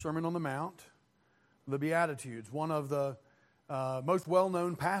Sermon on the Mount, the Beatitudes, one of the most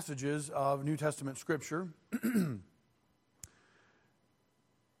well-known passages of New Testament Scripture.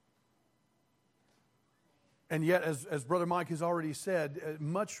 And yet, as Brother Mike has already said,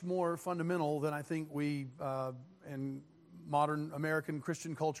 much more fundamental than I think we, in modern American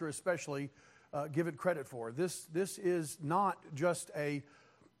Christian culture especially, give it credit for. This is not just a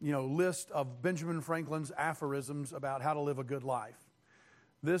list of Benjamin Franklin's aphorisms about how to live a good life.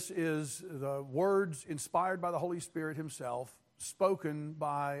 This is the words inspired by the Holy Spirit Himself, spoken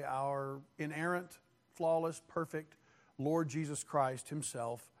by our inerrant, flawless, perfect Lord Jesus Christ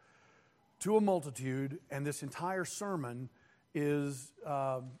Himself to a multitude, and this entire sermon is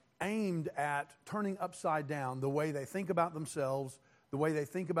aimed at turning upside down the way they think about themselves, the way they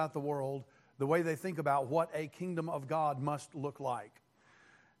think about the world, the way they think about what a kingdom of God must look like.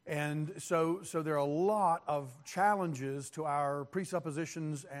 And so there are a lot of challenges to our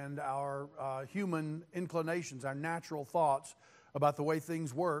presuppositions and our human inclinations, our natural thoughts about the way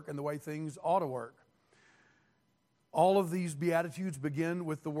things work and the way things ought to work. All of these Beatitudes begin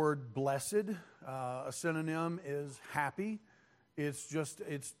with the word blessed. A synonym is happy. It's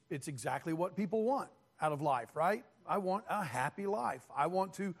exactly what people want out of life, right? I want a happy life. I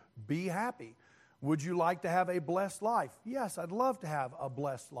want to be happy. Would you like to have a blessed life? Yes, I'd love to have a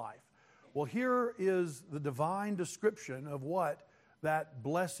blessed life. Well, here is the divine description of what that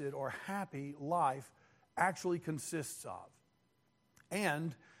blessed or happy life actually consists of.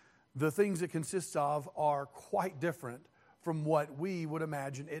 And the things it consists of are quite different from what we would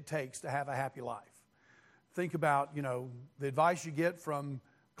imagine it takes to have a happy life. Think about, the advice you get from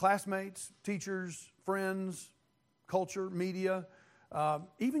classmates, teachers, friends, culture, media,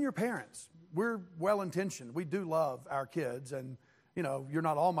 even your parents. We're well-intentioned. We do love our kids, and, you're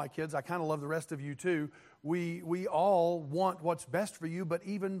not all my kids. I kind of love the rest of you, too. We all want what's best for you, but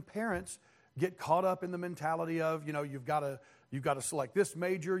even parents get caught up in the mentality of, you've got to select this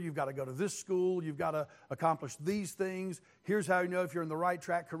major, you've got to go to this school, you've got to accomplish these things. Here's how you know if you're in the right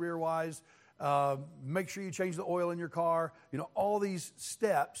track career-wise. Make sure you change the oil in your car. All these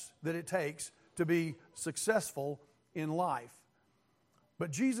steps that it takes to be successful in life. But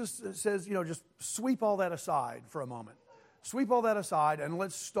Jesus says, just sweep all that aside for a moment. Sweep all that aside and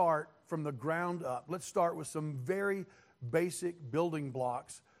let's start from the ground up. Let's start with some very basic building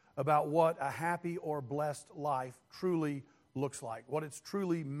blocks about what a happy or blessed life truly looks like, what it's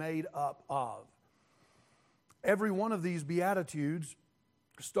truly made up of. Every one of these Beatitudes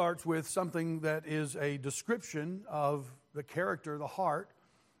starts with something that is a description of the character, the heart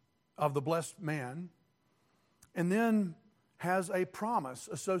of the blessed man, and then has a promise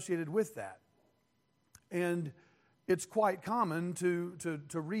associated with that. And it's quite common to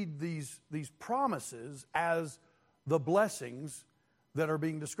read these promises as the blessings that are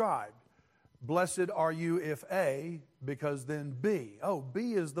being described. Blessed are you if A, because then B. Oh,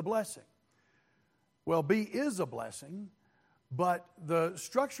 B is the blessing. Well, B is a blessing, but the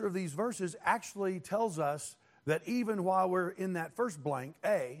structure of these verses actually tells us that even while we're in that first blank,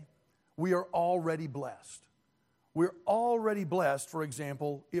 A, we are already blessed. We're already blessed, for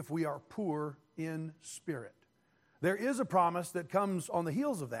example, if we are poor in spirit. There is a promise that comes on the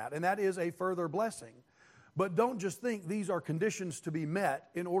heels of that, and that is a further blessing. But don't just think these are conditions to be met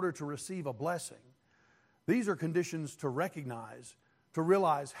in order to receive a blessing. These are conditions to recognize, to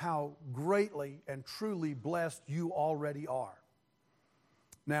realize how greatly and truly blessed you already are.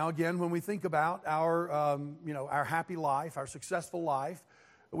 Now, again, when we think about our happy life, our successful life,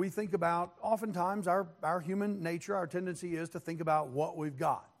 we think about, oftentimes, our human nature, our tendency is to think about what we've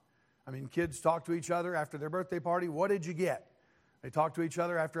got. I mean, kids talk to each other after their birthday party, what did you get? They talk to each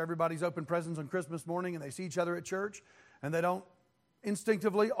other after everybody's opened presents on Christmas morning and they see each other at church, and they don't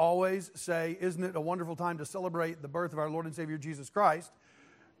instinctively always say, isn't it a wonderful time to celebrate the birth of our Lord and Savior Jesus Christ?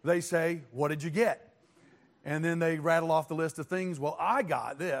 They say, what did you get? And then they rattle off the list of things, well, I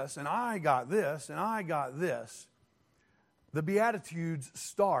got this, and I got this, and I got this. The Beatitudes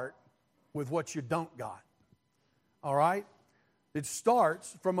start with what you don't got, all right? It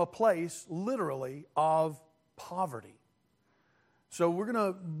starts from a place, literally, of poverty. So we're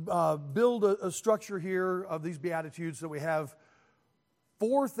going to build a structure here of these Beatitudes that we have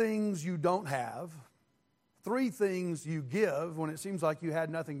 4 things you don't have, 3 things you give when it seems like you had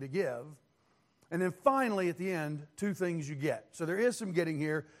nothing to give, and then finally, at the end, 2 things you get. So there is some getting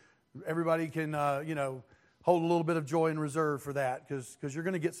here. Everybody can, hold a little bit of joy in reserve for that because you're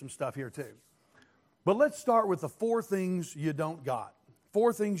going to get some stuff here too. But let's start with the 4 things you don't got.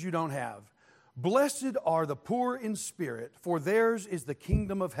 4 things you don't have. Blessed are the poor in spirit, for theirs is the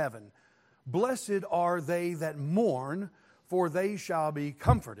kingdom of heaven. Blessed are they that mourn, for they shall be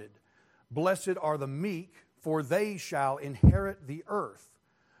comforted. Blessed are the meek, for they shall inherit the earth.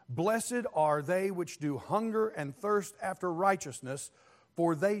 Blessed are they which do hunger and thirst after righteousness,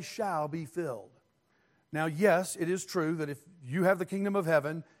 for they shall be filled. Now, yes, it is true that if you have the kingdom of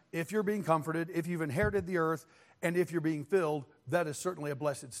heaven, if you're being comforted, if you've inherited the earth, and if you're being filled, that is certainly a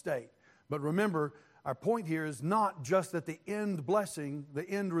blessed state. But remember, our point here is not just that the end blessing, the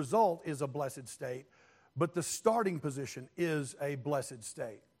end result is a blessed state, but the starting position is a blessed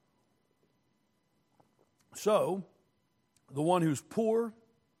state. So, the one who's poor,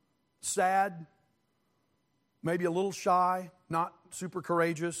 sad, maybe a little shy, not super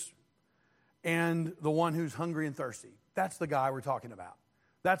courageous, and the one who's hungry and thirsty. That's the guy we're talking about.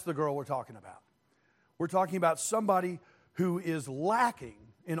 That's the girl we're talking about. We're talking about somebody who is lacking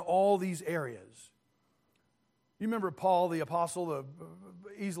in all these areas. You remember Paul, the apostle,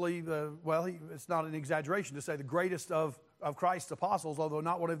 it's not an exaggeration to say the greatest of Christ's apostles, although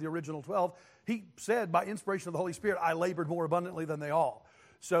not one of the original 12. He said, by inspiration of the Holy Spirit, I labored more abundantly than they all.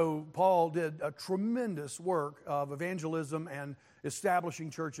 So Paul did a tremendous work of evangelism and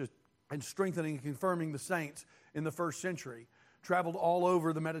establishing churches and strengthening and confirming the saints in the first century. Traveled all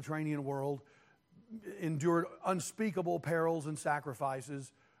over the Mediterranean world, endured unspeakable perils and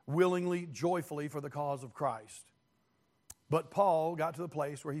sacrifices, willingly, joyfully for the cause of Christ. But Paul got to the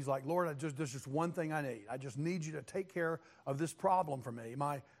place where he's like, Lord, there's just one thing I need. I just need you to take care of this problem for me,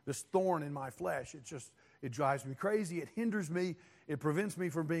 this thorn in my flesh. It drives me crazy. It hinders me. It prevents me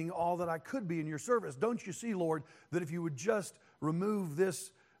from being all that I could be in your service. Don't you see, Lord, that if you would just remove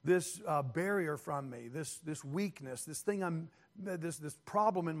this barrier from me, this weakness, this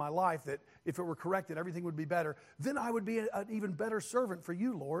problem in my life, that if it were corrected, everything would be better, then I would be an even better servant for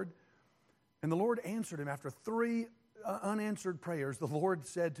you, Lord. And the Lord answered him after 3 unanswered prayers. The Lord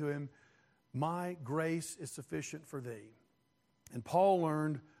said to him, my grace is sufficient for thee. And Paul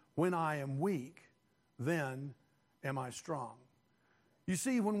learned, when I am weak, then am I strong. You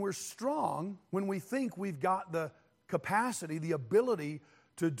see, when we're strong, when we think we've got the capacity, the ability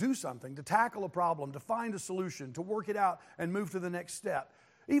to do something, to tackle a problem, to find a solution, to work it out and move to the next step,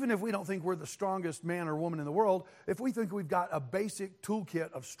 even if we don't think we're the strongest man or woman in the world, if we think we've got a basic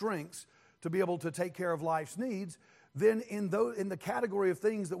toolkit of strengths to be able to take care of life's needs, then in the category of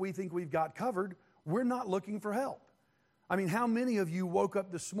things that we think we've got covered, we're not looking for help. I mean, how many of you woke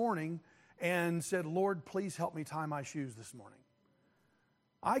up this morning and said, Lord, please help me tie my shoes this morning?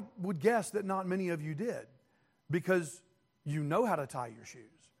 I would guess that not many of you did, because you know how to tie your shoes.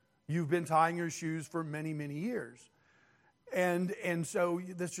 You've been tying your shoes for many, many years. And so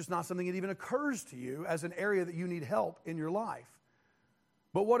that's just not something that even occurs to you as an area that you need help in your life.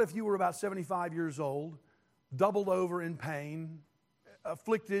 But what if you were about 75 years old, doubled over in pain,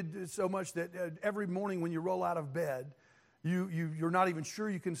 afflicted so much that every morning when you roll out of bed, you're not even sure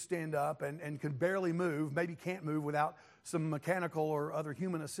you can stand up and can barely move, maybe can't move without some mechanical or other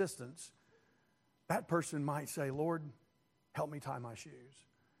human assistance? That person might say, Lord, help me tie my shoes.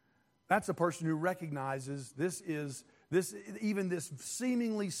 That's a person who recognizes even this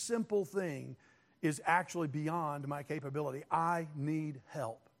seemingly simple thing is actually beyond my capability. I need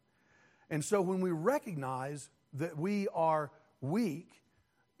help. And so when we recognize that we are weak,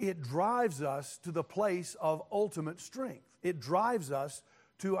 it drives us to the place of ultimate strength. It drives us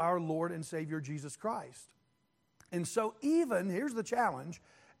to our Lord and Savior Jesus Christ. And so here's the challenge,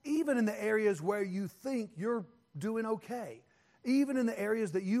 even in the areas where you think you're doing okay, even in the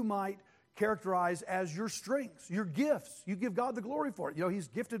areas that you might characterize as your strengths, your gifts. You give God the glory for it. You know, He's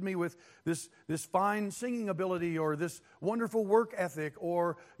gifted me with this fine singing ability, or this wonderful work ethic,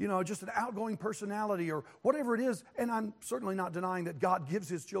 or, just an outgoing personality, or whatever it is. And I'm certainly not denying that God gives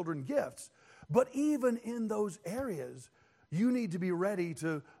His children gifts. But even in those areas, you need to be ready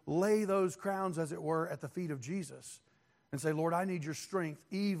to lay those crowns, as it were, at the feet of Jesus and say, Lord, I need your strength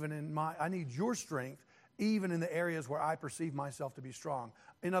even in the areas where I perceive myself to be strong.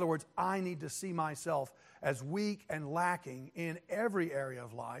 In other words, I need to see myself as weak and lacking in every area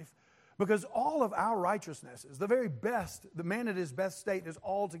of life, because all of our righteousnesses, the very best, the man at his best state is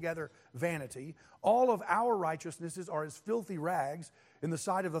altogether vanity. All of our righteousnesses are as filthy rags in the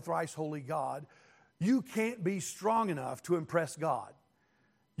sight of the thrice holy God. You can't be strong enough to impress God.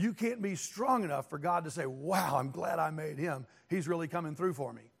 You can't be strong enough for God to say, wow, I'm glad I made him. He's really coming through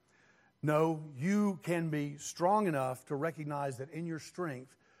for me. No, you can be strong enough to recognize that in your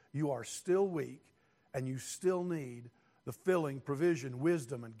strength, you are still weak and you still need the filling, provision,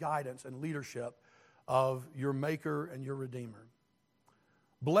 wisdom, and guidance and leadership of your Maker and your Redeemer.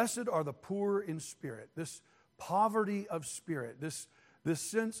 Blessed are the poor in spirit, this poverty of spirit, this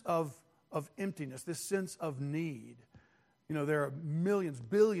sense of emptiness, this sense of need. You know, there are millions,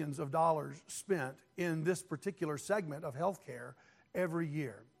 billions of dollars spent in this particular segment of healthcare every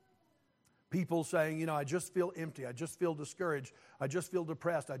year. People saying, you know, I just feel empty. I just feel discouraged. I just feel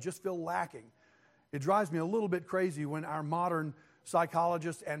depressed. I just feel lacking. It drives me a little bit crazy when our modern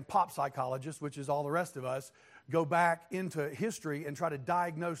psychologists and pop psychologists, which is all the rest of us, go back into history and try to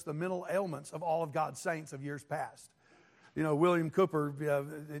diagnose the mental ailments of all of God's saints of years past. You know, William Cooper,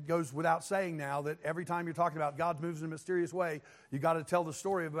 it goes without saying now that every time you're talking about God moves in a mysterious way, you got to tell the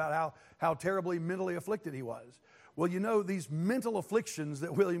story about how terribly mentally afflicted he was. Well, you know, these mental afflictions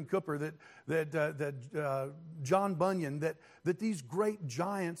that William Cooper, that John Bunyan, that these great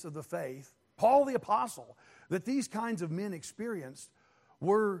giants of the faith, Paul the Apostle, that these kinds of men experienced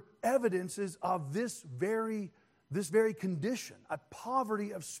were evidences of this very condition, a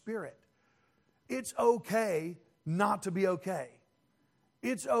poverty of spirit. It's okay not to be okay.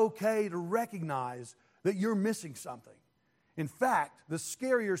 It's okay to recognize that you're missing something. In fact, the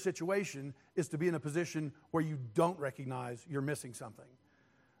scarier situation is to be in a position where you don't recognize you're missing something.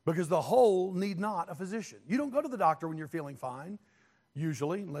 Because the whole need not a physician. You don't go to the doctor when you're feeling fine,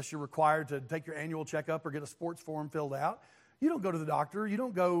 usually, unless you're required to take your annual checkup or get a sports form filled out. You don't go to the doctor. You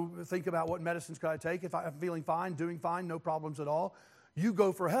don't go think about what medicines could I take. If I'm feeling fine, doing fine, no problems at all. You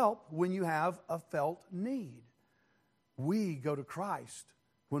go for help when you have a felt need. We go to Christ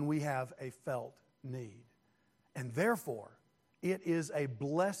when we have a felt need. And therefore, it is a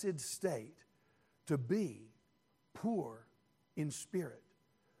blessed state to be poor in spirit,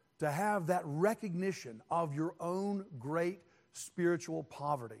 to have that recognition of your own great spiritual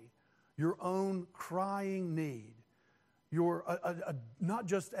poverty, your own crying need, your not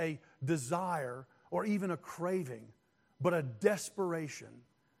just a desire or even a craving, but a desperation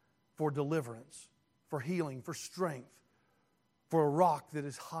for deliverance, for healing, for strength, for a rock that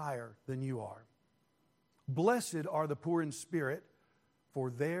is higher than you are. Blessed are the poor in spirit, for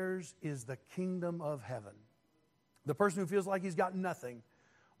theirs is the kingdom of heaven. The person who feels like he's got nothing,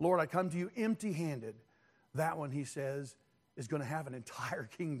 Lord, I come to you empty-handed. That one, he says, is going to have an entire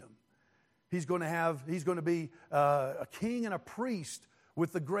kingdom. He's going to be a king and a priest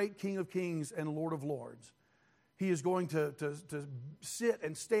with the great King of Kings and Lord of Lords. He is going to sit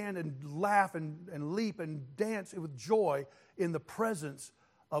and stand and laugh and leap and dance with joy in the presence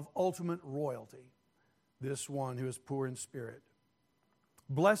of ultimate royalty. This one who is poor in spirit.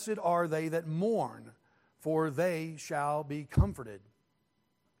 Blessed are they that mourn, for they shall be comforted.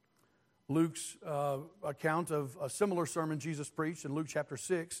 Luke's account of a similar sermon Jesus preached in Luke chapter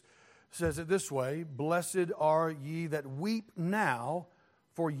 6 says it this way: Blessed are ye that weep now,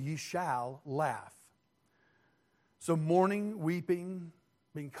 for ye shall laugh. So mourning, weeping,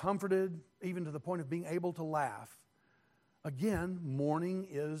 being comforted, even to the point of being able to laugh. Again, mourning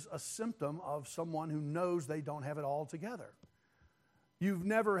is a symptom of someone who knows they don't have it all together. You've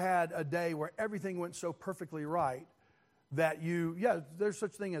never had a day where everything went so perfectly right that there's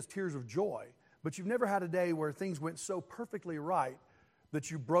such thing as tears of joy, but you've never had a day where things went so perfectly right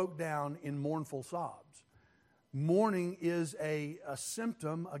that you broke down in mournful sobs. Mourning is a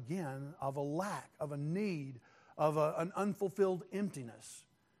symptom, again, of a lack, of a need, of an unfulfilled emptiness.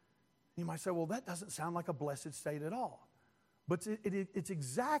 You might say, well, that doesn't sound like a blessed state at all. But it's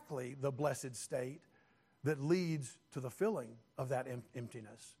exactly the blessed state that leads to the filling of that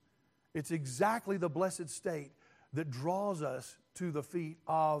emptiness. It's exactly the blessed state that draws us to the feet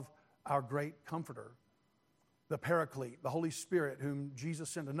of our great Comforter, the Paraclete, the Holy Spirit, whom Jesus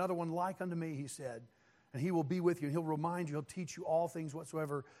sent. Another one like unto me, he said, and he will be with you, and he'll remind you, he'll teach you all things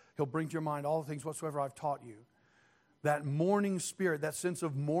whatsoever, he'll bring to your mind all things whatsoever I've taught you. That mourning spirit, that sense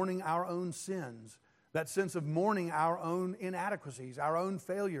of mourning our own sins, that sense of mourning our own inadequacies, our own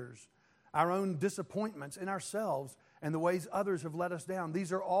failures, our own disappointments in ourselves, and the ways others have let us down.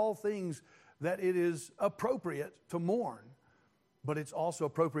 These are all things that it is appropriate to mourn. But it's also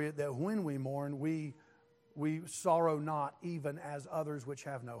appropriate that when we mourn, we sorrow not even as others which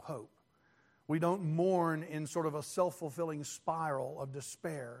have no hope. We don't mourn in sort of a self-fulfilling spiral of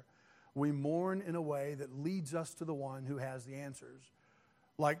despair. We mourn in a way that leads us to the one who has the answers.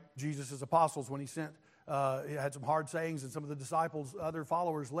 Like Jesus' apostles, when he had some hard sayings, and some of the disciples, other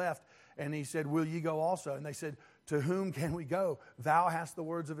followers left, and he said, will ye go also? And they said, to whom can we go? Thou hast the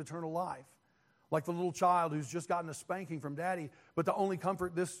words of eternal life. Like the little child who's just gotten a spanking from daddy, but the only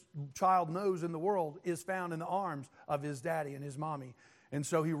comfort this child knows in the world is found in the arms of his daddy and his mommy. And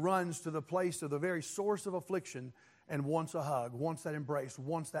so he runs to the place of the very source of affliction and wants a hug, wants that embrace,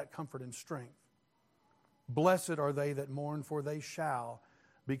 wants that comfort and strength. Blessed are they that mourn, for they shall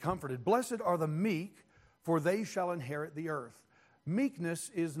be comforted. Blessed are the meek, for they shall inherit the earth. Meekness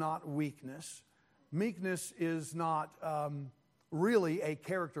is not weakness. meekness is not really a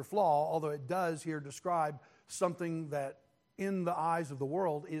character flaw, although it does here describe something that in the eyes of the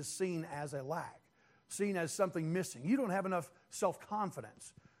world is seen as a lack, seen as something missing. You don't have enough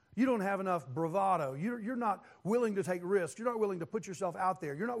self-confidence. You don't have enough bravado. You're not willing to take risks. You're not willing to put yourself out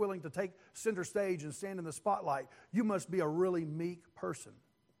there. You're not willing to take center stage and stand in the spotlight. You must be a really meek person.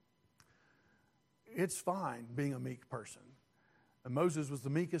 It's fine being a meek person. And Moses was the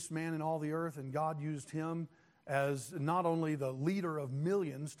meekest man in all the earth, and God used him as not only the leader of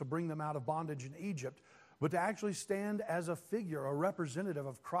millions to bring them out of bondage in Egypt, but to actually stand as a figure, a representative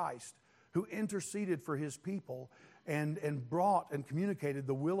of Christ who interceded for his people and brought and communicated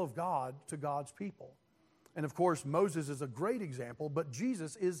the will of God to God's people. And of course, Moses is a great example, but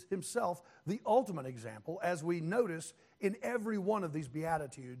Jesus is himself the ultimate example. As we notice in every one of these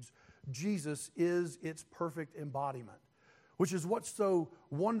Beatitudes, Jesus is its perfect embodiment, which is what's so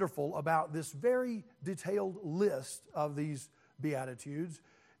wonderful about this very detailed list of these Beatitudes,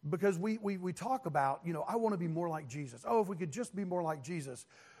 because we talk about, I want to be more like Jesus. Oh, if we could just be more like Jesus.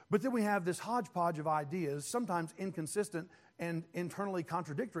 But then we have this hodgepodge of ideas, sometimes inconsistent and internally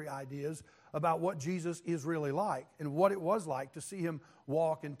contradictory ideas about what Jesus is really like and what it was like to see him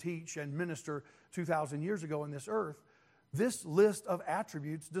walk and teach and minister 2,000 years ago on this earth. This list of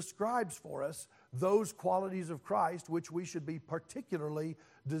attributes describes for us those qualities of Christ which we should be particularly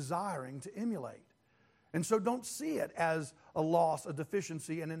desiring to emulate. And so don't see it as a loss, a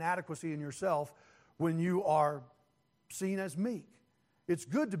deficiency, an inadequacy in yourself when you are seen as meek. It's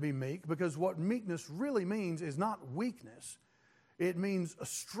good to be meek, because what meekness really means is not weakness. It means a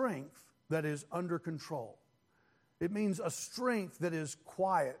strength that is under control. It means a strength that is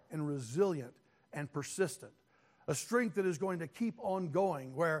quiet and resilient and persistent. A strength that is going to keep on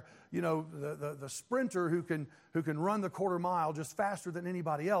going, where, the sprinter who can run the quarter mile just faster than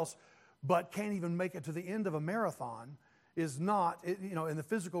anybody else, but can't even make it to the end of a marathon, is not, in the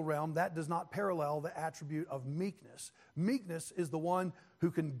physical realm, that does not parallel the attribute of meekness. Meekness is the one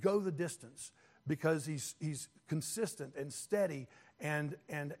who can go the distance because he's consistent and steady and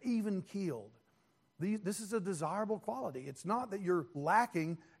even-keeled. This is a desirable quality. It's not that you're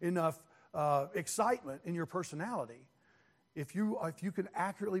lacking enough excitement in your personality. If you can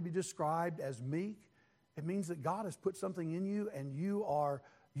accurately be described as meek, it means that God has put something in you, and you are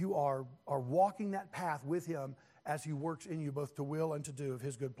walking that path with him as he works in you both to will and to do of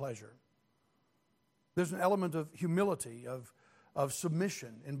his good pleasure. There's an element of humility, of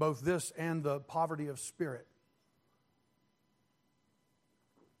submission in both this and the poverty of spirit.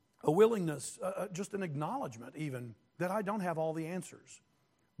 A willingness, just an acknowledgement even, that I don't have all the answers.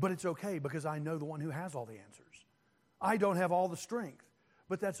 But it's okay, because I know the one who has all the answers. I don't have all the strength,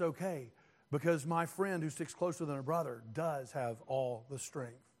 but that's okay, because my friend who sticks closer than a brother does have all the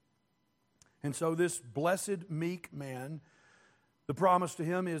strength. And so this blessed meek man, the promise to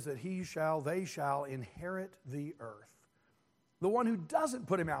him is that they shall inherit the earth. The one who doesn't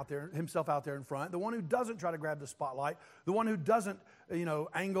put himself out there in front, the one who doesn't try to grab the spotlight, the one who doesn't,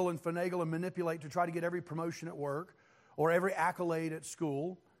 angle and finagle and manipulate to try to get every promotion at work or every accolade at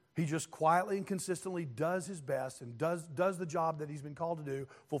school. He just quietly and consistently does his best and does the job that he's been called to do,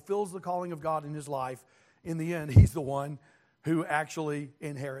 fulfills the calling of God in his life. In the end, he's the one who actually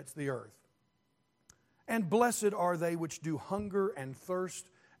inherits the earth. And blessed are they which do hunger and thirst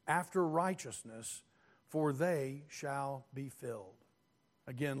after righteousness, for they shall be filled.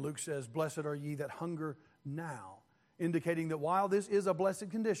 Again, Luke says, blessed are ye that hunger now, indicating that while this is a blessed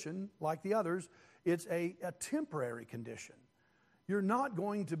condition, like the others, it's a temporary condition. You're not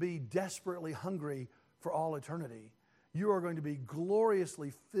going to be desperately hungry for all eternity. You are going to be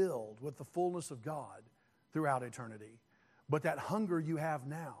gloriously filled with the fullness of God throughout eternity. But that hunger you have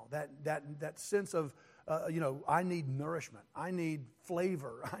now, that sense of, I need nourishment, I need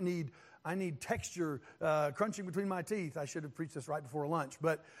flavor, I need texture crunching between my teeth. I should have preached this right before lunch.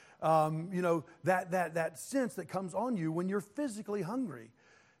 But, that sense that comes on you when you're physically hungry.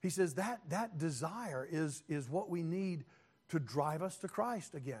 He says that desire is what we need to drive us to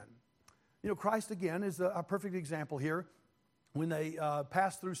Christ again. Christ again is a perfect example here. When they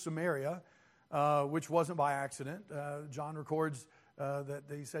passed through Samaria, which wasn't by accident, John records that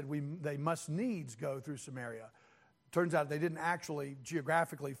they said they must needs go through Samaria. Turns out they didn't actually,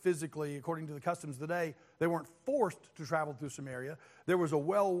 geographically, physically, according to the customs of the day, they weren't forced to travel through Samaria. There was a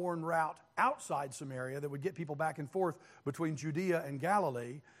well-worn route outside Samaria that would get people back and forth between Judea and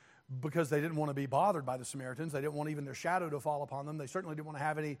Galilee, because they didn't want to be bothered by the Samaritans. They didn't want even their shadow to fall upon them. They certainly didn't want to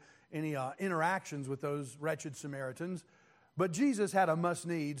have any interactions with those wretched Samaritans. But Jesus had a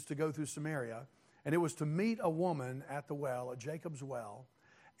must-needs to go through Samaria, and it was to meet a woman at the well, at Jacob's well.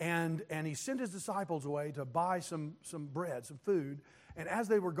 And he sent his disciples away to buy some bread, some food. And as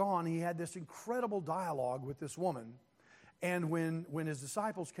they were gone, he had this incredible dialogue with this woman. And when his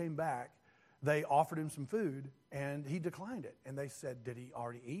disciples came back, they offered him some food, and he declined it. And they said, did he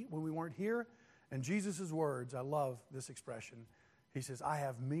already eat when we weren't here? And Jesus' words, I love this expression. He says, I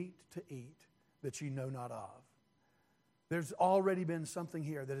have meat to eat that ye know not of. There's already been something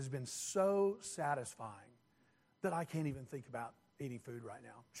here that has been so satisfying that I can't even think about eating food right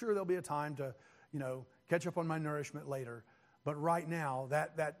now. Sure, there'll be a time to, catch up on my nourishment later. But right now,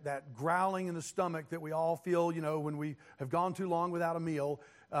 that growling in the stomach that we all feel, when we have gone too long without a meal,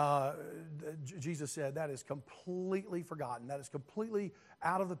 Jesus said that is completely forgotten. That is completely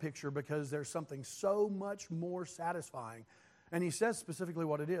out of the picture because there's something so much more satisfying. And he says specifically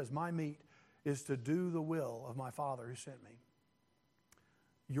what it is. My meat is to do the will of my Father who sent me.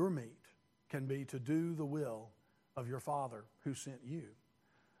 Your meat can be to do the will of your Father who sent you.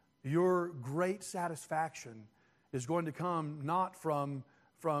 Your great satisfaction is going to come not from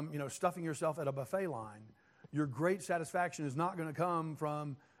stuffing yourself at a buffet line. Your great satisfaction is not going to come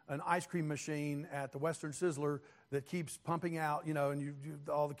from an ice cream machine at the Western Sizzler that keeps pumping out, and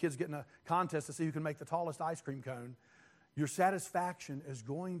all the kids get in a contest to see who can make the tallest ice cream cone. Your satisfaction is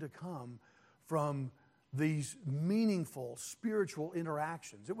going to come from these meaningful spiritual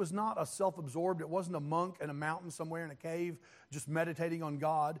interactions. It was not a self-absorbed, it wasn't a monk in a mountain somewhere in a cave just meditating on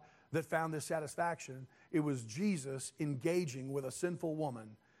God that found this satisfaction. It was Jesus engaging with a sinful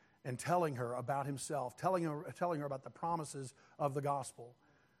woman and telling her about himself, telling her about the promises of the gospel.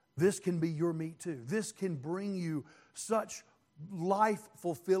 This can be your meat too. This can bring you such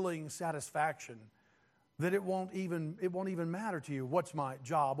life-fulfilling satisfaction that it won't even matter to you. What's my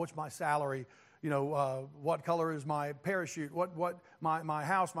job? What's my salary? What color is my parachute? What my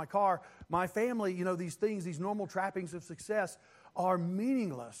house, my car, my family? These things, these normal trappings of success are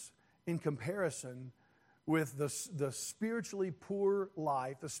meaningless in comparison with the spiritually poor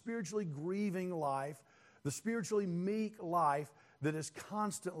life, the spiritually grieving life, the spiritually meek life that is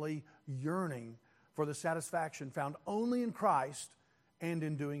constantly yearning for the satisfaction found only in Christ and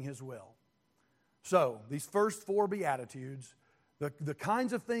in doing His will. So, these first 4 Beatitudes, the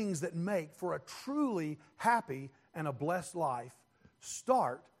kinds of things that make for a truly happy and a blessed life,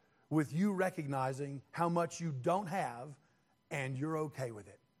 start with you recognizing how much you don't have and you're okay with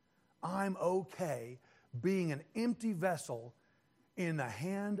it. I'm okay being an empty vessel in the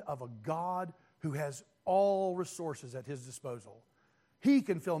hand of a God who has all resources at His disposal. He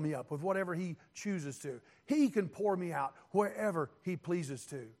can fill me up with whatever He chooses to. He can pour me out wherever He pleases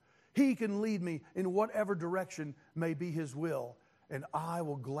to. He can lead me in whatever direction may be His will, and I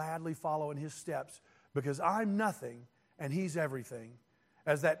will gladly follow in His steps because I'm nothing and He's everything.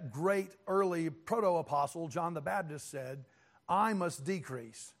 As that great early proto-apostle John the Baptist said, I must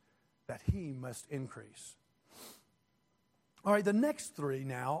decrease that He must increase. All right, the next 3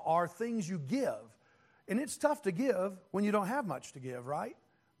 now are things you give. And it's tough to give when you don't have much to give, right?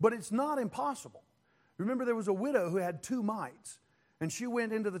 But it's not impossible. Remember, there was a widow who had 2 mites, and she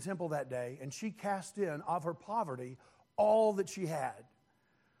went into the temple that day, and she cast in of her poverty all that she had.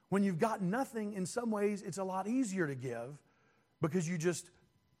 When you've got nothing, in some ways, it's a lot easier to give because you just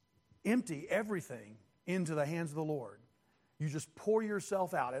empty everything into the hands of the Lord. You just pour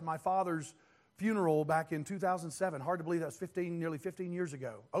yourself out. At my father's funeral back in 2007, hard to believe that was nearly 15 years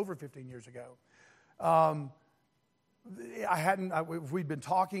ago, over 15 years ago. We'd been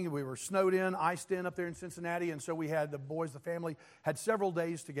talking, we were snowed in, iced in up there in Cincinnati, and so we had the boys, the family, had several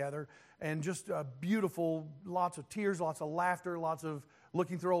days together, and just beautiful, lots of tears, lots of laughter, lots of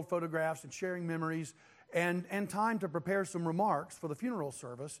looking through old photographs and sharing memories, and time to prepare some remarks for the funeral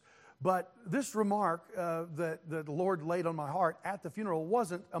service. But this remark that the Lord laid on my heart at the funeral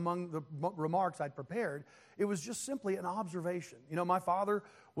wasn't among the remarks I'd prepared. It was just simply an observation. My father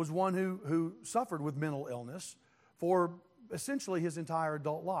was one who suffered with mental illness for essentially his entire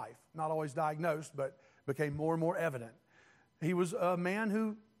adult life. Not always diagnosed, but became more and more evident. He was a man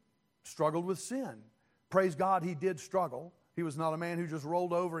who struggled with sin. Praise God, he did struggle. He was not a man who just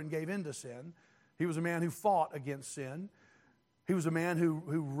rolled over and gave in to sin. He was a man who fought against sin. He was a man who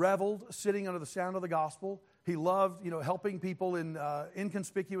reveled sitting under the sound of the gospel. He loved, helping people in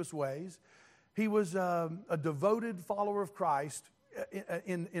inconspicuous ways. He was a devoted follower of Christ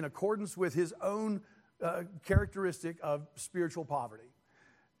in accordance with his own characteristic of spiritual poverty.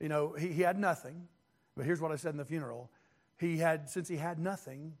 He had nothing, but here's what I said in the funeral. Since he had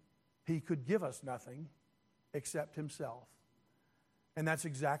nothing, he could give us nothing except himself. And that's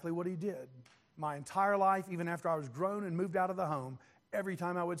exactly what he did. My entire life, even after I was grown and moved out of the home, every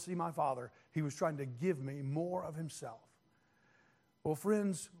time I would see my father, he was trying to give me more of himself. Well,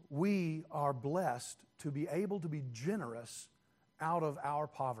 friends, we are blessed to be able to be generous out of our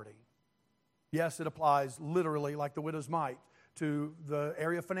poverty. Yes, it applies literally, like the widow's mite, to the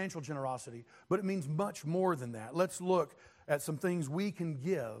area of financial generosity, but it means much more than that. Let's look at some things we can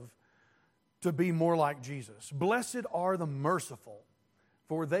give to be more like Jesus. Blessed are the merciful,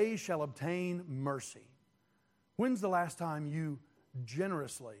 for they shall obtain mercy. When's the last time you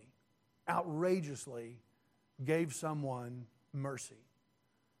generously, outrageously gave someone mercy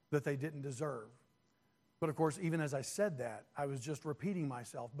that they didn't deserve? But of course, even as I said that, I was just repeating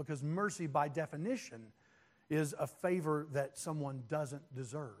myself, because mercy by definition is a favor that someone doesn't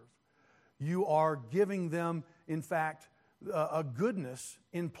deserve. You are giving them, in fact, a goodness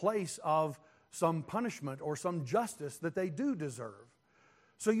in place of some punishment or some justice that they do deserve.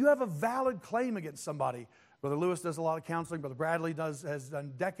 So you have a valid claim against somebody. Brother Lewis does a lot of counseling. Brother Bradley has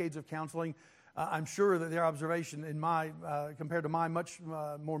done decades of counseling. I'm sure that their observation in compared to my much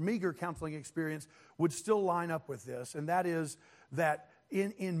more meager counseling experience would still line up with this, and that is that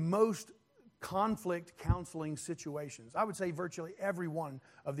in most conflict counseling situations, I would say virtually every one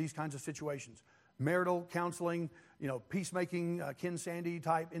of these kinds of situations, marital counseling, peacemaking, Ken Sande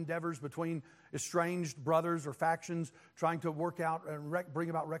type endeavors between estranged brothers or factions trying to work out and bring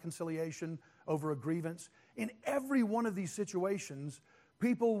about reconciliation over a grievance. In every one of these situations,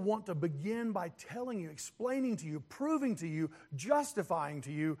 people want to begin by telling you, explaining to you, proving to you, justifying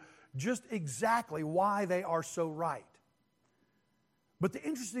to you just exactly why they are so right. But the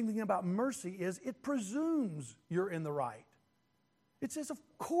interesting thing about mercy is it presumes you're in the right. It says, of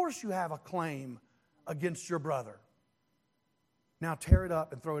course you have a claim against your brother. Now tear it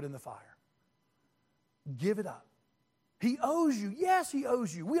up and throw it in the fire. Give it up. He owes you. Yes, he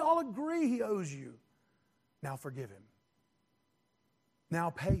owes you. We all agree he owes you. Now forgive him.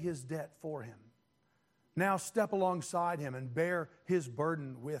 Now pay his debt for him. Now step alongside him and bear his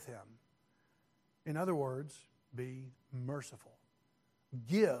burden with him. In other words, be merciful.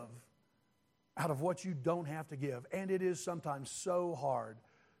 Give out of what you don't have to give. And it is sometimes so hard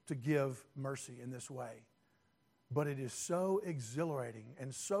to give mercy in this way. But it is so exhilarating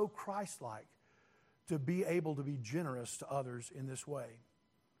and so Christ-like to be able to be generous to others in this way.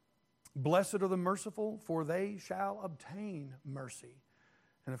 Blessed are the merciful, for they shall obtain mercy.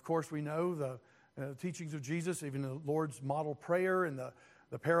 And of course, we know the teachings of Jesus, even the Lord's model prayer and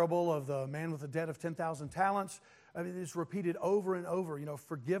the parable of the man with the debt of 10,000 talents. I mean, it's repeated over and over.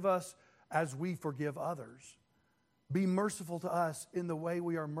 Forgive us as we forgive others. Be merciful to us in the way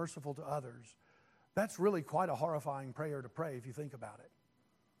we are merciful to others. That's really quite a horrifying prayer to pray if you think about it.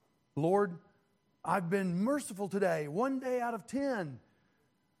 Lord, I've been merciful today, 1 day out of 10.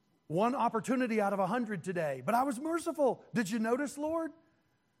 1 opportunity out of 100 today. But I was merciful. Did you notice, Lord?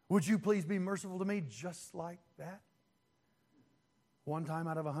 Would you please be merciful to me just like that? 1 time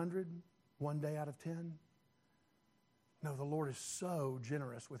out of 100, 1 day out of 10. No, the Lord is so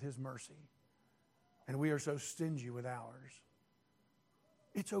generous with his mercy. And we are so stingy with ours.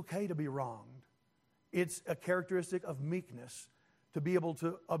 It's okay to be wronged. It's a characteristic of meekness to be able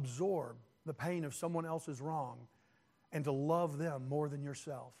to absorb the pain of someone else's wrong and to love them more than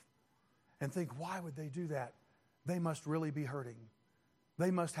yourself. And think, why would they do that? They must really be hurting.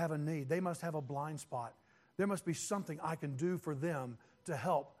 They must have a need. They must have a blind spot. There must be something I can do for them to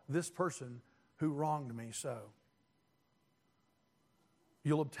help this person who wronged me so.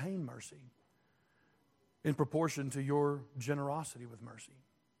 You'll obtain mercy in proportion to your generosity with mercy.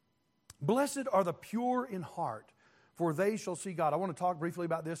 Blessed are the pure in heart, for they shall see God. I want to talk briefly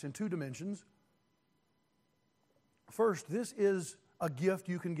about this in 2 dimensions. First, this is a gift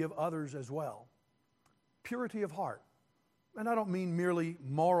you can give others as well. Purity of heart. And I don't mean merely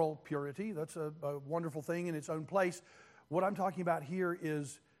moral purity. That's a wonderful thing in its own place. What I'm talking about here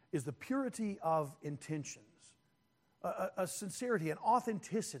is the purity of intentions, a sincerity, an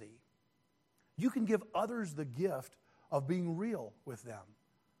authenticity. You can give others the gift of being real with them,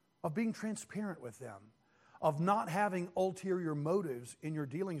 of being transparent with them, of not having ulterior motives in your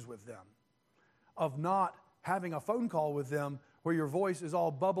dealings with them, of not having a phone call with them where your voice is all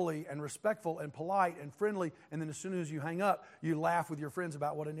bubbly and respectful and polite and friendly, and then as soon as you hang up, you laugh with your friends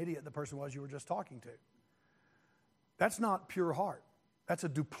about what an idiot the person was you were just talking to. That's not pure heart. That's a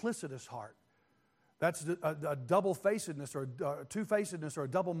duplicitous heart. That's a double-facedness or a two-facedness or a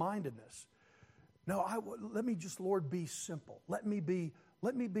double-mindedness. No, let me just, Lord, be simple. Let me be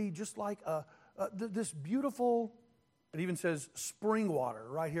just like this beautiful, it even says spring water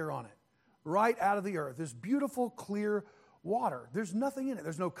right here on it, right out of the earth. This beautiful, clear water. There's nothing in it.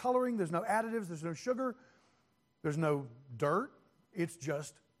 There's no coloring. There's no additives. There's no sugar. There's no dirt. It's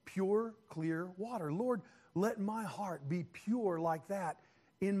just pure, clear water. Lord, let my heart be pure like that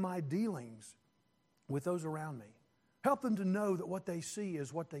in my dealings with those around me. Help them to know that what they see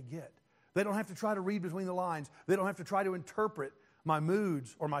is what they get. They don't have to try to read between the lines. They don't have to try to interpret my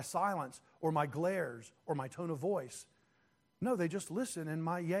moods or my silence or my glares or my tone of voice. No, they just listen, and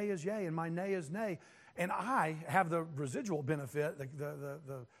my yea is yea and my nay is nay. And I have the residual benefit,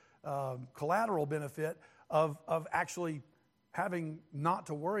 the collateral benefit of actually having not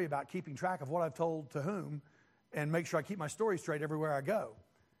to worry about keeping track of what I've told to whom and make sure I keep my story straight everywhere I go.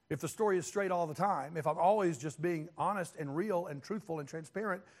 If the story is straight all the time, if I'm always just being honest and real and truthful and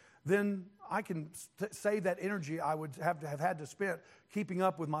transparent, then I can save that energy I would have had to spend keeping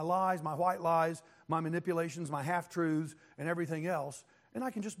up with my lies, my white lies, my manipulations, my half-truths, and everything else, and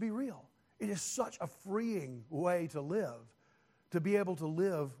I can just be real. It is such a freeing way to live, to be able to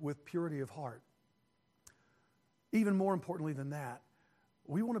live with purity of heart. Even more importantly than that,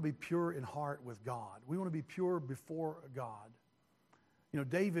 we want to be pure in heart with God. We want to be pure before God. You know,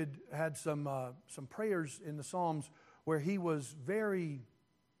 David had some prayers in the Psalms where he was very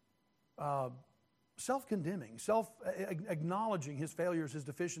self-condemning, acknowledging his failures, his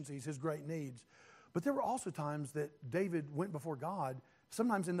deficiencies, his great needs. But there were also times that David went before God,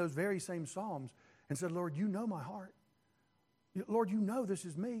 sometimes in those very same Psalms, and said, Lord, you know my heart. Lord, you know this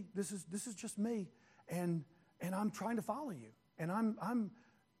is me. This is just me. And I'm trying to follow you. And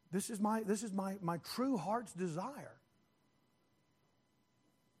this is my true heart's desire.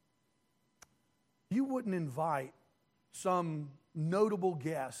 You wouldn't invite some notable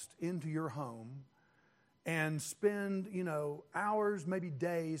guest into your home and spend, hours, maybe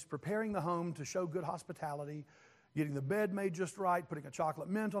days preparing the home to show good hospitality, getting the bed made just right, putting a chocolate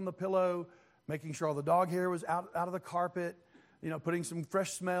mint on the pillow, making sure all the dog hair was out of the carpet, putting some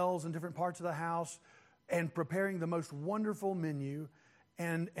fresh smells in different parts of the house, and preparing the most wonderful menu.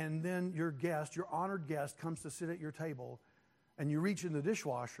 And then your honored guest, comes to sit at your table, and you reach in the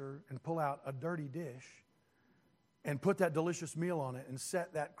dishwasher and pull out a dirty dish and put that delicious meal on it and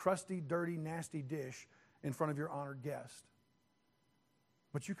set that crusty, dirty, nasty dish in front of your honored guest.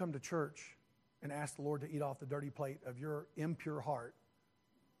 But you come to church and ask the Lord to eat off the dirty plate of your impure heart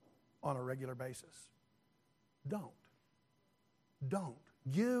on a regular basis. Don't.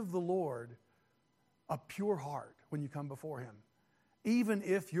 Give the Lord a pure heart when you come before Him. Even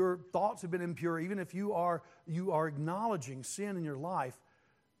if your thoughts have been impure, even if you are acknowledging sin in your life,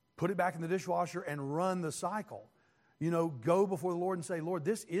 put it back in the dishwasher and run the cycle. Go before the Lord and say, Lord,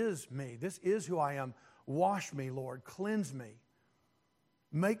 this is me. This is who I am. Wash me, Lord. Cleanse me.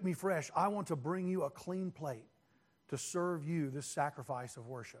 Make me fresh. I want to bring you a clean plate to serve you this sacrifice of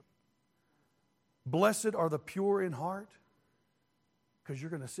worship. Blessed are the pure in heart, because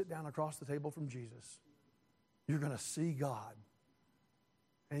you're going to sit down across the table from Jesus. You're going to see God,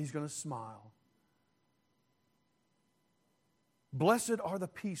 and He's going to smile. Blessed are the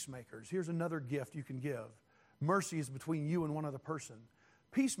peacemakers. Here's another gift you can give. Mercy is between you and one other person.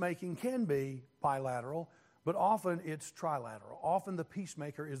 Peacemaking can be bilateral, but often it's trilateral. Often the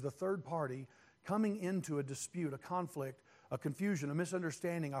peacemaker is the third party coming into a dispute, a conflict, a confusion, a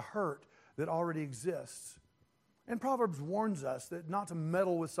misunderstanding, a hurt that already exists. And Proverbs warns us that not to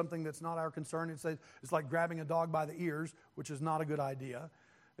meddle with something that's not our concern. It's like grabbing a dog by the ears, which is not a good idea.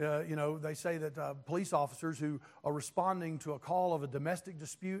 They say that police officers who are responding to a call of a domestic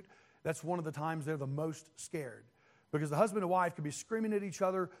dispute, that's one of the times they're the most scared. Because the husband and wife could be screaming at each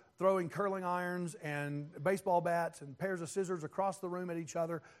other, throwing curling irons and baseball bats and pairs of scissors across the room at each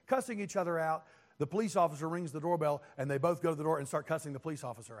other, cussing each other out. The police officer rings the doorbell, and they both go to the door and start cussing the police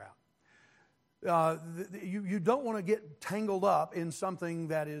officer out. You don't want to get tangled up in something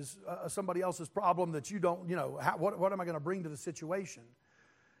that is somebody else's problem that you don't, what am I going to bring to the situation?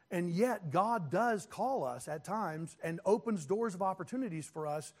 And yet God does call us at times and opens doors of opportunities for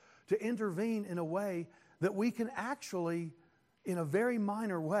us to intervene in a way that we can actually, in a very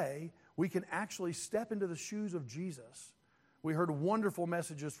minor way, we can actually step into the shoes of Jesus. We heard wonderful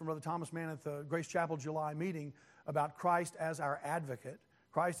messages from Brother Thomas Mann at the Grace Chapel July meeting about Christ as our advocate,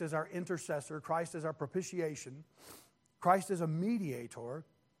 Christ as our intercessor, Christ as our propitiation, Christ as a mediator,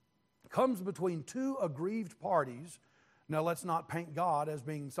 comes between two aggrieved parties. Now, let's not paint God as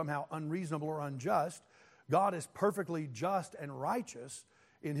being somehow unreasonable or unjust. God is perfectly just and righteous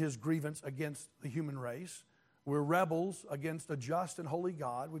in His grievance against the human race. We're rebels against a just and holy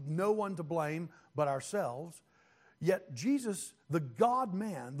God with no one to blame but ourselves. Yet Jesus, the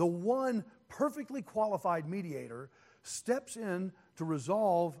God-man, the one perfectly qualified mediator, steps in to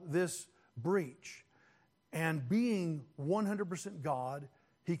resolve this breach. And being 100% God,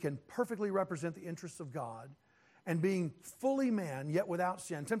 He can perfectly represent the interests of God. and being fully man, yet without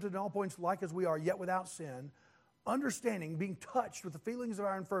sin, tempted in all points like as we are, yet without sin, understanding, being touched with the feelings of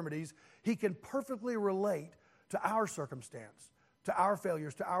our infirmities, he can perfectly relate to our circumstance, to our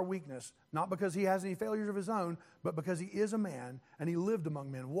failures, to our weakness, not because he has any failures of his own, but because he is a man and he lived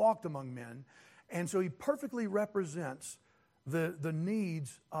among men, walked among men. And so he perfectly represents the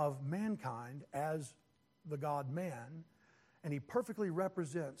needs of mankind as the God-man, and he perfectly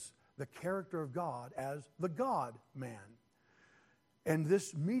represents the character of God as the God-man. And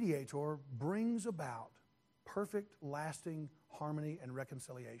this mediator brings about perfect, lasting harmony and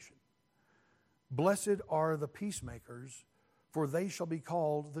reconciliation. Blessed are the peacemakers, for they shall be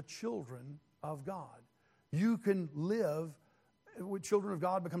called the children of God. You can live, children of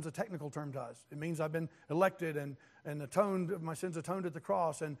God becomes a technical term to us. It means I've been elected and atoned, my sins atoned at the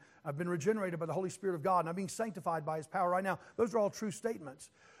cross, and I've been regenerated by the Holy Spirit of God, and I'm being sanctified by His power right now. Those are all true statements.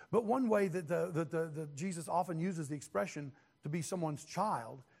 But one way that Jesus often uses the expression to be someone's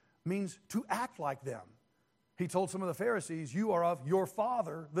child means to act like them. He told some of the Pharisees, you are of your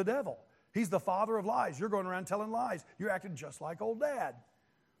father, the devil. He's the father of lies. You're going around telling lies. You're acting just like old dad.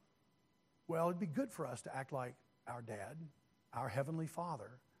 Well, it'd be good for us to act like our dad, our heavenly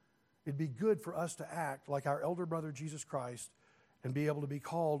Father. It'd be good for us to act like our elder brother, Jesus Christ, and be able to be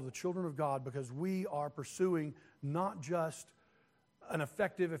called the children of God because we are pursuing not just an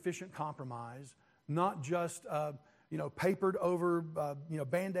effective, efficient compromise, not just papered over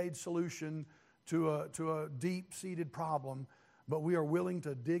Band-Aid solution to a deep-seated problem, but we are willing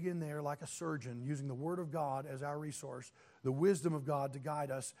to dig in there like a surgeon, using the Word of God as our resource, the wisdom of God to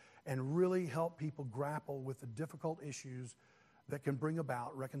guide us, and really help people grapple with the difficult issues that can bring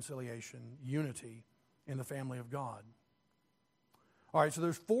about reconciliation, unity in the family of God. All right, so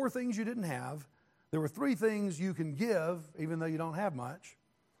there's 4 things you didn't have. There were 3 things you can give, even though you don't have much.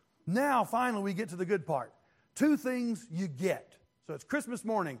 Now, finally, we get to the good part. 2 things you get. So it's Christmas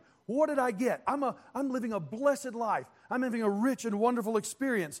morning. What did I get? I'm living a blessed life. I'm having a rich and wonderful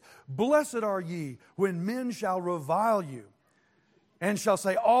experience. Blessed are ye when men shall revile you and shall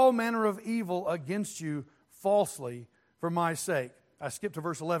say all manner of evil against you falsely for my sake. I skipped to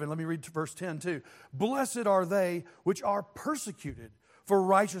verse 11. Let me read to verse 10 too. Blessed are they which are persecuted for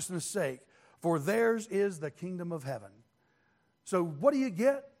righteousness' sake, for theirs is the kingdom of heaven. So what do you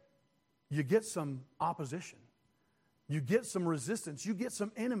get? You get some opposition. You get some resistance. You get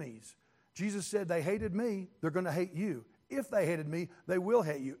some enemies. Jesus said, they hated me, they're going to hate you. If they hated me, they will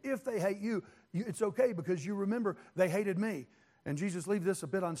hate you. If they hate you, it's okay because you remember they hated me. And Jesus leaves this a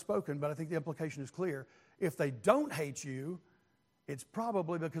bit unspoken, but I think the implication is clear. If they don't hate you, it's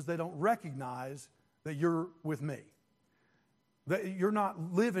probably because they don't recognize that you're with me. That you're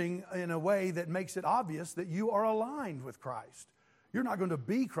not living in a way that makes it obvious that you are aligned with Christ. You're not going to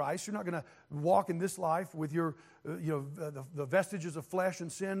be Christ. You're not going to walk in this life with your, the vestiges of flesh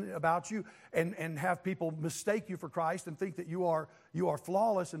and sin about you and have people mistake you for Christ and think that you are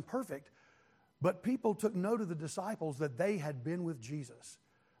flawless and perfect. But people took note of the disciples that they had been with Jesus.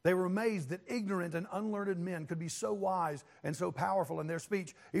 They were amazed that ignorant and unlearned men could be so wise and so powerful in their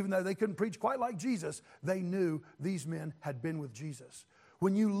speech. Even though they couldn't preach quite like Jesus, they knew these men had been with Jesus.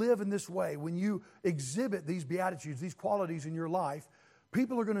 When you live in this way, when you exhibit these beatitudes, these qualities in your life,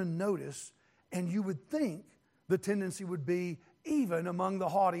 people are going to notice, and you would think the tendency would be, even among the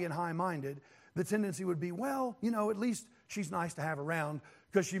haughty and high-minded, the tendency would be, well, at least she's nice to have around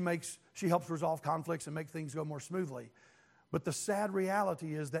because she helps resolve conflicts and make things go more smoothly. But the sad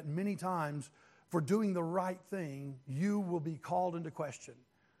reality is that many times, for doing the right thing, you will be called into question.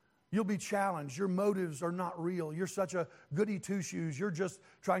 You'll be challenged. Your motives are not real. You're such a goody two-shoes. You're just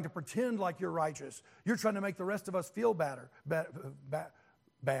trying to pretend like you're righteous. You're trying to make the rest of us feel bad.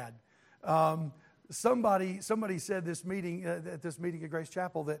 Somebody said this meeting at this meeting at Grace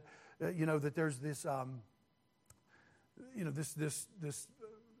Chapel that that there's this this.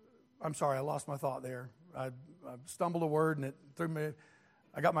 I'm sorry, I lost my thought there. I stumbled a word and it threw me.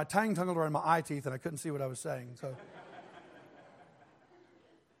 I got my tongue tangled around my eye teeth and I couldn't see what I was saying. So.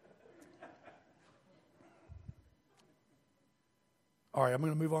 All right, I'm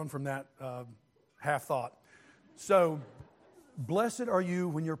going to move on from that half thought. So, blessed are you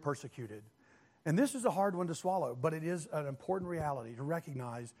when you're persecuted. And this is a hard one to swallow, but it is an important reality to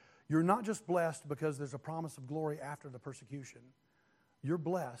recognize you're not just blessed because there's a promise of glory after the persecution. You're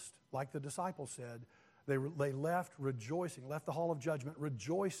blessed, like the disciples said, they left rejoicing, left the hall of judgment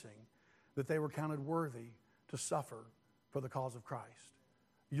rejoicing that they were counted worthy to suffer for the cause of Christ.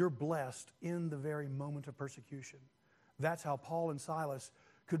 You're blessed in the very moment of persecution. That's how Paul and Silas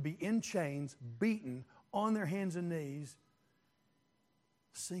could be in chains, beaten, on their hands and knees,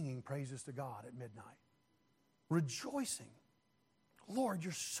 singing praises to God at midnight. rejoicing. Lord,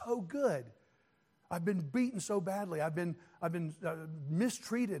 you're so good. I've been beaten so badly. I've been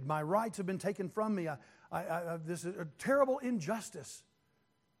mistreated. My rights have been taken from me. This is a terrible injustice,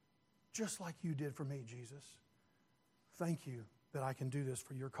 just like you did for me, Jesus. Thank you that I can do this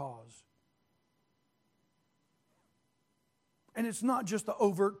for your cause. And it's not just the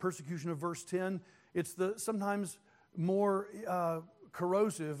overt persecution of verse 10. It's the sometimes more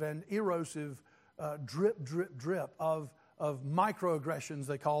corrosive and erosive drip, drip, drip of microaggressions,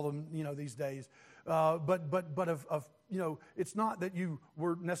 they call them, these days. But of it's not that you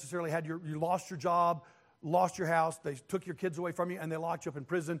were necessarily you lost your job, lost your house, they took your kids away from you, and they locked you up in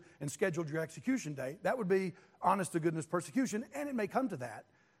prison and scheduled your execution date. That would be honest to goodness persecution, and it may come to that,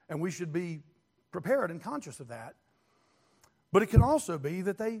 and we should be prepared and conscious of that. But it can also be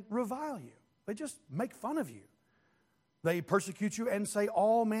that they revile you. They just make fun of you. They persecute you and say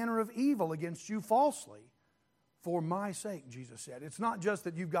all manner of evil against you falsely for my sake, Jesus said. It's not just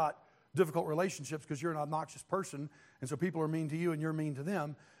that you've got difficult relationships because you're an obnoxious person, and so people are mean to you and you're mean to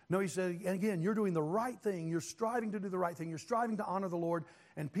them. No, he said, and again, you're doing the right thing. You're striving to do the right thing. You're striving to honor the Lord,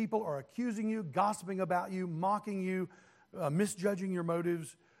 and people are accusing you, gossiping about you, mocking you, misjudging your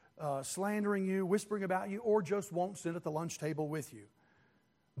motives, slandering you, whispering about you, or just won't sit at the lunch table with you.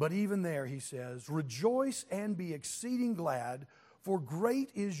 But even there, he says, rejoice and be exceeding glad, for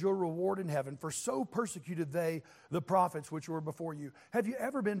great is your reward in heaven, for so persecuted they the prophets which were before you. Have you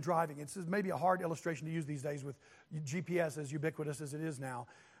ever been driving? It's maybe a hard illustration to use these days with GPS as ubiquitous as it is now.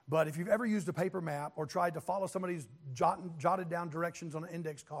 But if you've ever used a paper map or tried to follow somebody's jotted down directions on an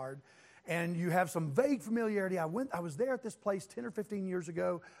index card, and you have some vague familiarity, I was there at this place 10 or 15 years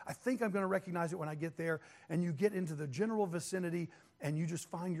ago. I think I'm going to recognize it when I get there. And you get into the general vicinity, and you just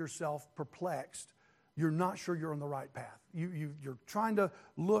find yourself perplexed. You're not sure you're on the right path. You're trying to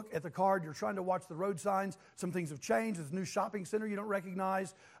look at the card. You're trying to watch the road signs. Some things have changed. There's a new shopping center you don't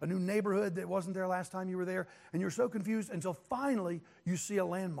recognize, a new neighborhood that wasn't there last time you were there. And you're so confused until finally you see a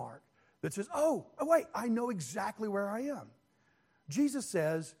landmark that says, oh, wait, I know exactly where I am. Jesus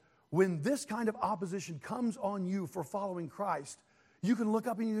says, when this kind of opposition comes on you for following Christ, you can look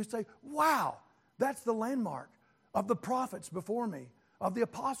up and you can say, wow, that's the landmark of the prophets before me, of the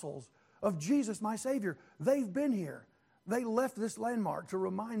apostles, of Jesus, my Savior. They've been here. They left this landmark to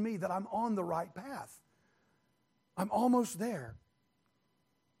remind me that I'm on the right path. I'm almost there.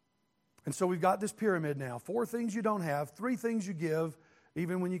 And so we've got this pyramid now. 4 things you don't have, 3 things you give,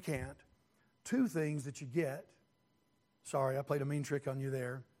 even when you can't, 2 things that you get. Sorry, I played a mean trick on you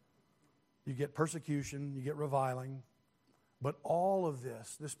there. You get persecution, you get reviling. But all of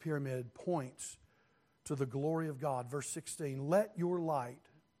this pyramid points to the glory of God. Verse 16, let your light,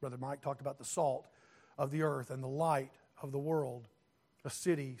 Brother Mike talked about the salt of the earth and the light of the world, a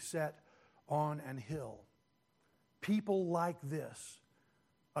city set on an hill. People like this,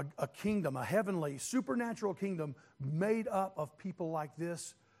 a kingdom, a heavenly, supernatural kingdom made up of people like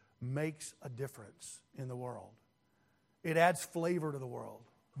this makes a difference in the world. It adds flavor to the world,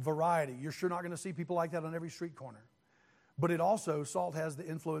 variety. You're sure not going to see people like that on every street corner. But it also, salt has the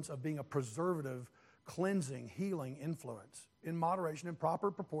influence of being a preservative, cleansing, healing influence. In moderation, in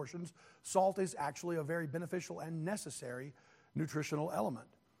proper proportions, salt is actually a very beneficial and necessary nutritional element.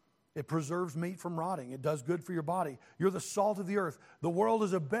 It preserves meat from rotting. It does good for your body. You're the salt of the earth. The world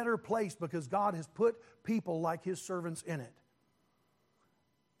is a better place because God has put people like His servants in it.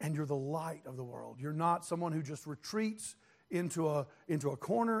 And you're the light of the world. You're not someone who just retreats into a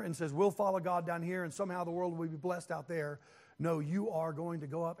corner and says, we'll follow God down here and somehow the world will be blessed out there. No, you are going to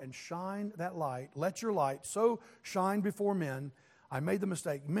go up and shine that light. Let your light so shine before men. I made the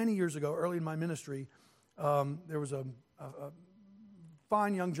mistake many years ago, early in my ministry. There was a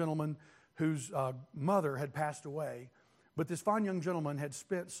fine young gentleman whose mother had passed away. But this fine young gentleman had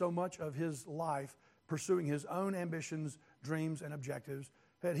spent so much of his life pursuing his own ambitions, dreams, and objectives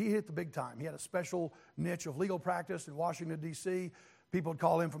that he hit the big time. He had a special niche of legal practice in Washington, D.C. People would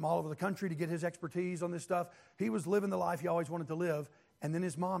call him from all over the country to get his expertise on this stuff. He was living the life he always wanted to live, and then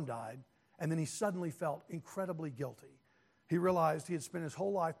his mom died, and then he suddenly felt incredibly guilty. He realized he had spent his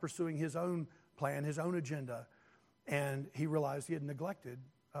whole life pursuing his own plan, his own agenda, and he realized he had neglected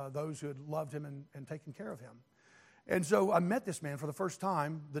those who had loved him and taken care of him. And so I met this man for the first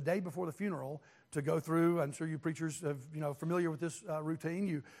time the day before the funeral to go through. I'm sure you preachers are familiar with this routine.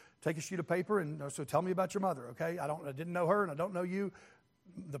 You take a sheet of paper and so tell me about your mother, okay? I didn't know her and I don't know you.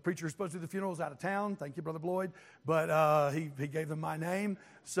 the preacher who's supposed to do the funeral is out of town. Thank you, Brother Bloyd. But he gave them my name.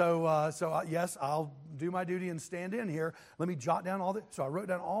 So yes, I'll do my duty and stand in here. Let me jot down all this. So I wrote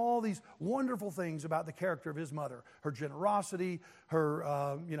down all these wonderful things about the character of his mother, her generosity,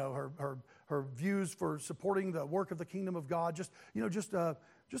 her her views for supporting the work of the kingdom of God. Just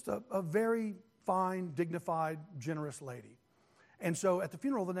a very fine, dignified, generous lady. And so at the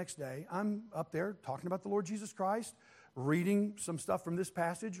funeral the next day, I'm up there talking about the Lord Jesus Christ, reading some stuff from this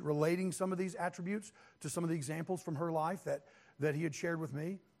passage, relating some of these attributes to some of the examples from her life that he had shared with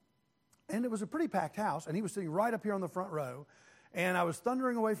me. And it was a pretty packed house, and he was sitting right up here on the front row. And I was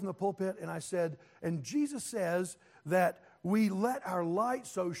thundering away from the pulpit, and I said, and Jesus says that we let our light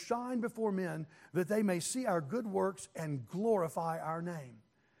so shine before men that they may see our good works and glorify our name.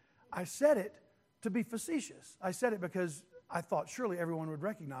 I said it to be facetious. I said it because I thought surely everyone would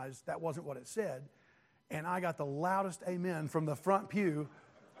recognize that wasn't what it said. And I got the loudest amen from the front pew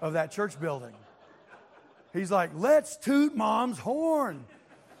of that church building. He's like, let's toot Mom's horn.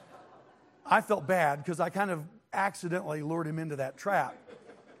 I felt bad because I kind of accidentally lured him into that trap.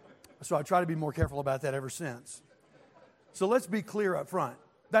 So I try to be more careful about that ever since. So let's be clear up front.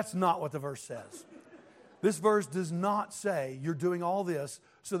 That's not what the verse says. This verse does not say you're doing all this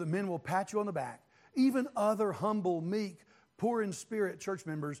so that men will pat you on the back. Even other humble, meek, poor in spirit church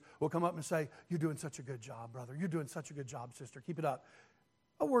members will come up and say, you're doing such a good job, brother. You're doing such a good job, sister. Keep it up.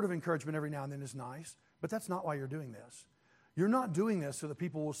 A word of encouragement every now and then is nice, but that's not why you're doing this. You're not doing this so that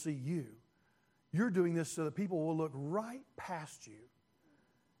people will see you. You're doing this so that people will look right past you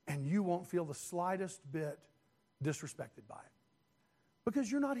and you won't feel the slightest bit disrespected by it.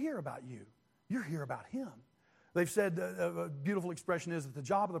 Because you're not here about you. You're here about him. They've said a beautiful expression is that the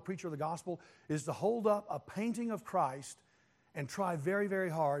job of the preacher of the gospel is to hold up a painting of Christ and try very, very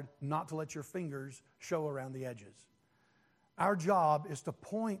hard not to let your fingers show around the edges. Our job is to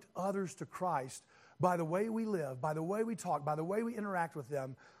point others to Christ by the way we live, by the way we talk, by the way we interact with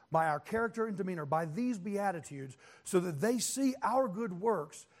them, by our character and demeanor, by these Beatitudes, so that they see our good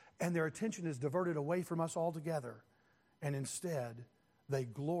works and their attention is diverted away from us altogether. And instead, they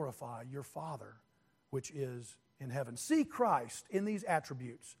glorify your Father, which is in heaven. See Christ in these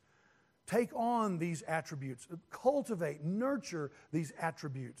attributes. Take on these attributes. Cultivate, nurture these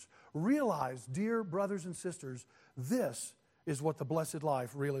attributes. Realize, dear brothers and sisters, this is what the blessed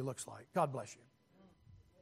life really looks like. God bless you.